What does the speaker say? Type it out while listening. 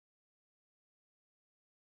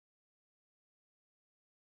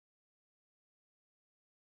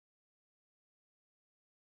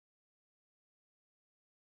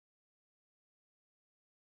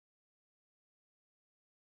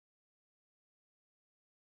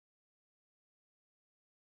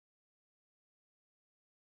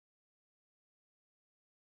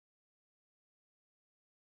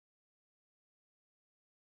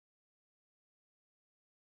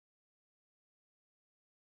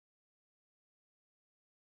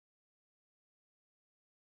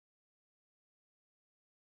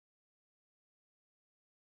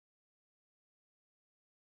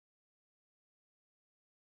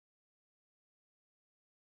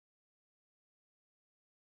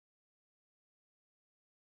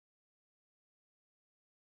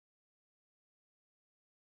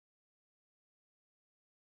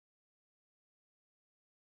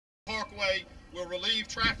Parkway will relieve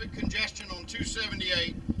traffic congestion on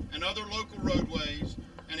 278 and other local roadways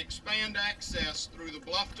and expand access through the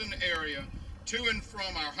Bluffton area to and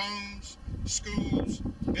from our homes, schools,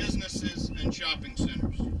 businesses, and shopping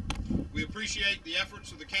centers. We appreciate the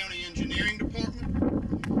efforts of the County Engineering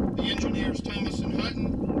Department, the engineers Thomas and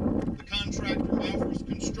Hutton, the contractor Balfour's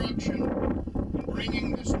Construction, in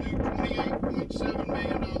bringing this new $28.7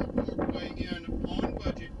 million parkway in on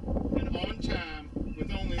budget and on time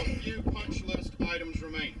with only a few punch list items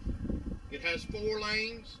remaining. It has 4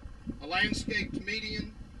 lanes, a landscaped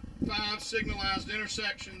median, 5 signalized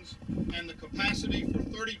intersections, and the capacity for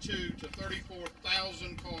 32 to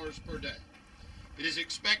 34,000 cars per day. It is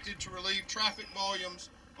expected to relieve traffic volumes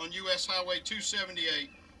on US Highway 278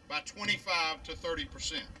 by 25 to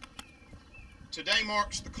 30%. Today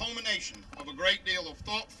marks the culmination of a great deal of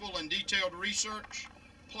thoughtful and detailed research,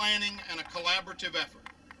 planning, and a collaborative effort.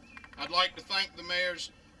 I'd like to thank the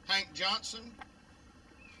mayors Hank Johnson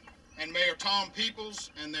and Mayor Tom Peoples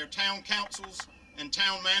and their town councils and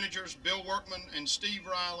town managers Bill Workman and Steve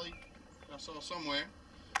Riley, I saw somewhere,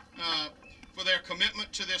 for their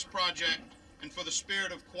commitment to this project and for the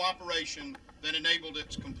spirit of cooperation that enabled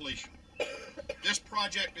its completion. This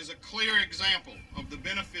project is a clear example of the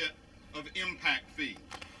benefit of impact fee,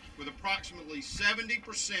 with approximately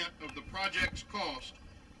 70% of the project's cost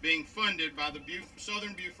being funded by the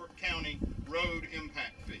Southern Beaufort County Road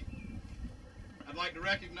Impact Fee. I'd like to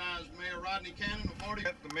recognize Mayor Rodney Cannon of Hardy.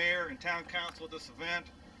 The mayor and town council at this event,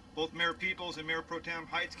 both Mayor Peoples and Mayor Pro Tem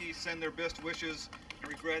Heitzke, send their best wishes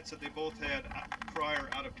and regrets that they both had prior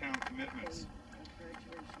out-of-town commitments.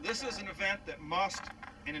 This is an event that must,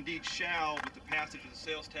 and indeed shall, with the passage of the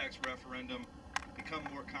sales tax referendum, become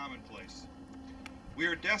more commonplace. We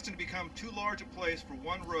are destined to become too large a place for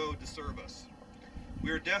one road to serve us. We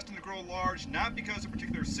are destined to grow large not because a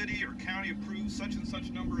particular city or county approves such and such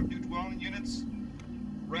number of new dwelling units.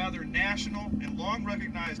 Rather, national and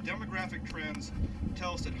long-recognized demographic trends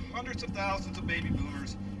tell us that hundreds of thousands of baby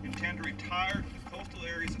boomers intend to retire to the coastal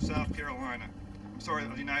areas of South Carolina,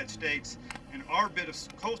 of the United States, and our bit of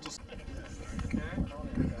coastal.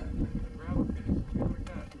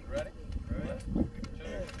 Ready?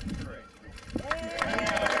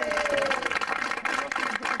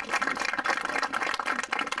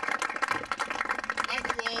 Thank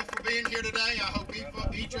you all for being here today. I hope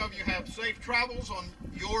each of you have safe travels on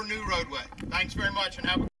your new roadway. Thanks very much and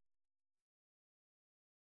have a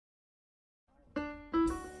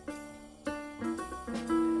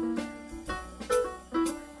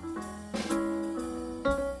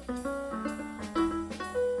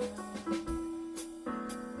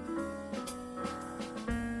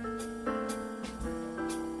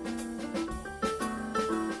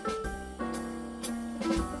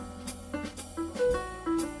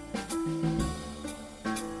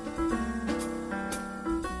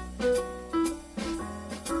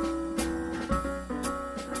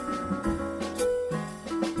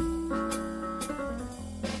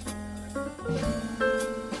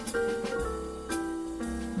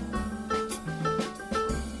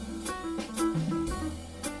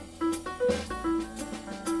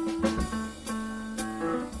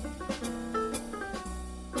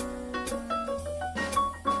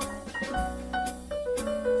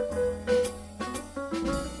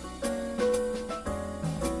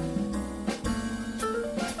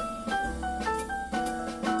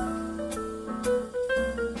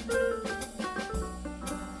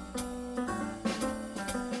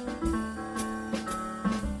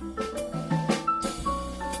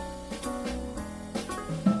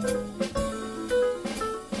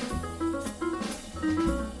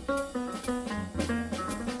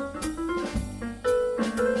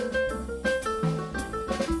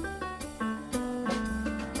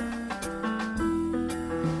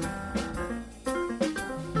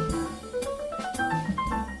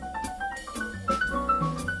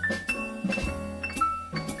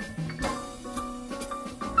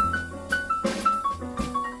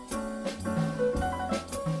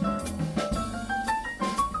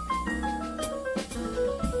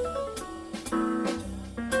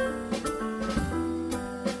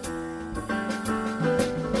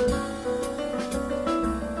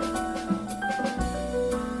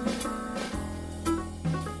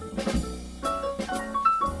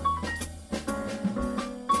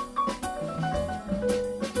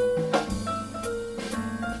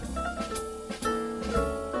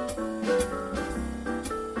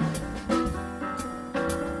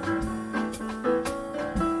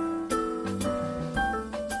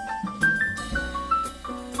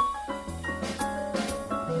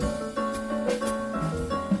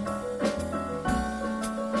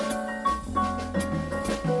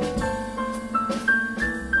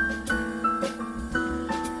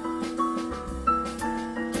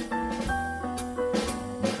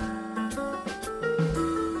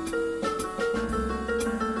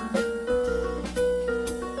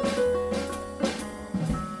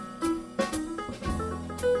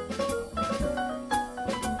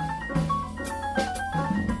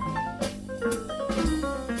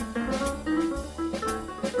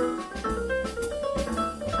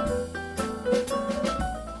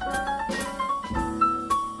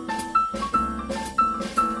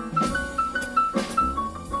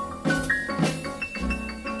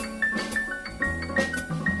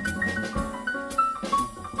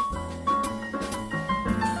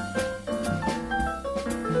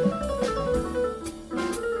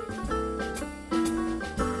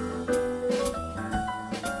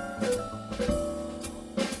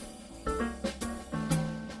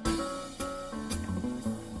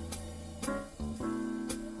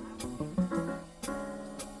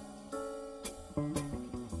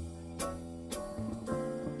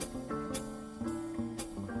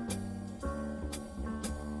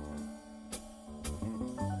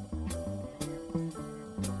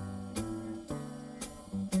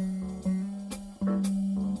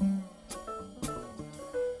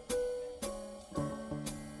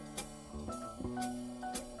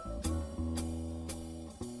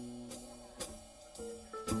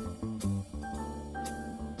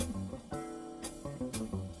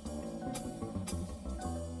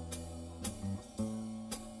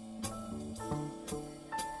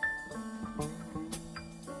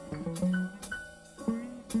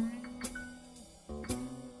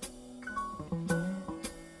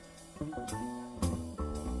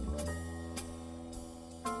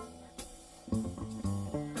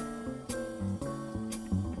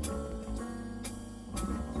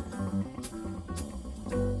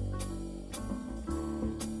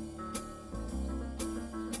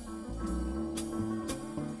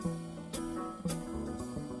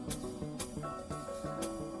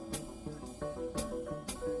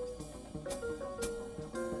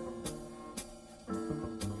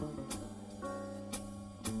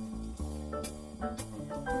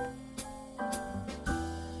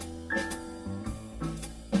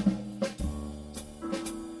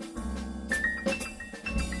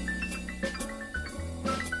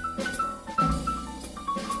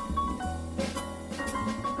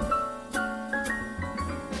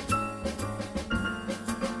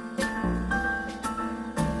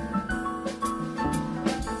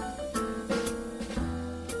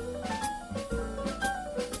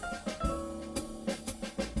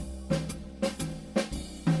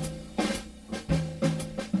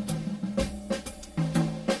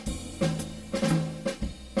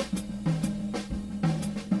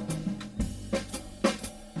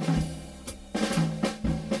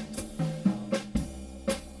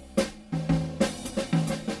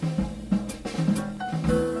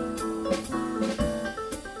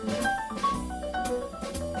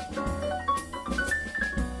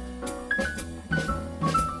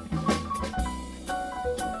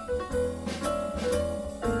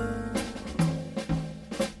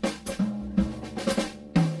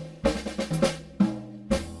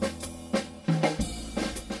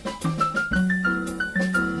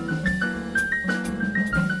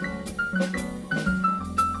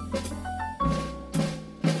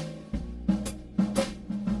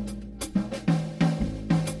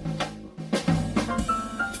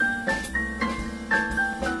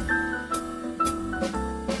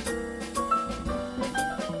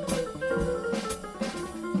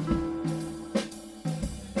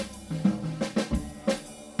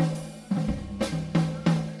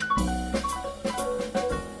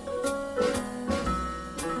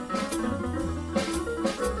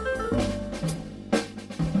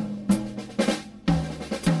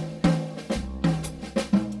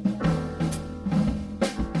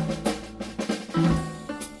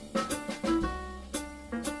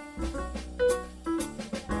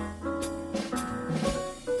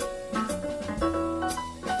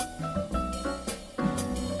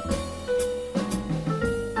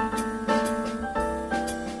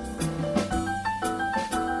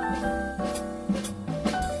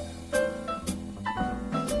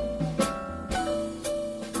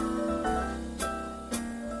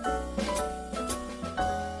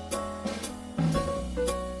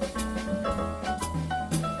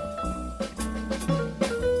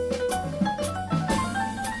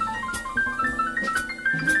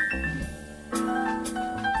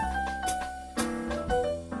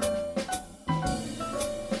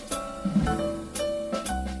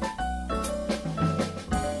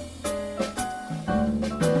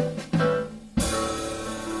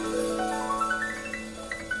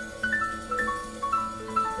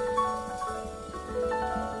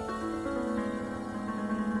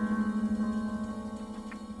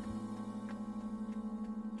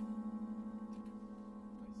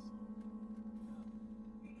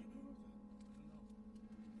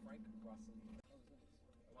Okay.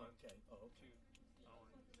 Oh, okay.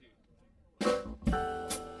 2. 1, 2.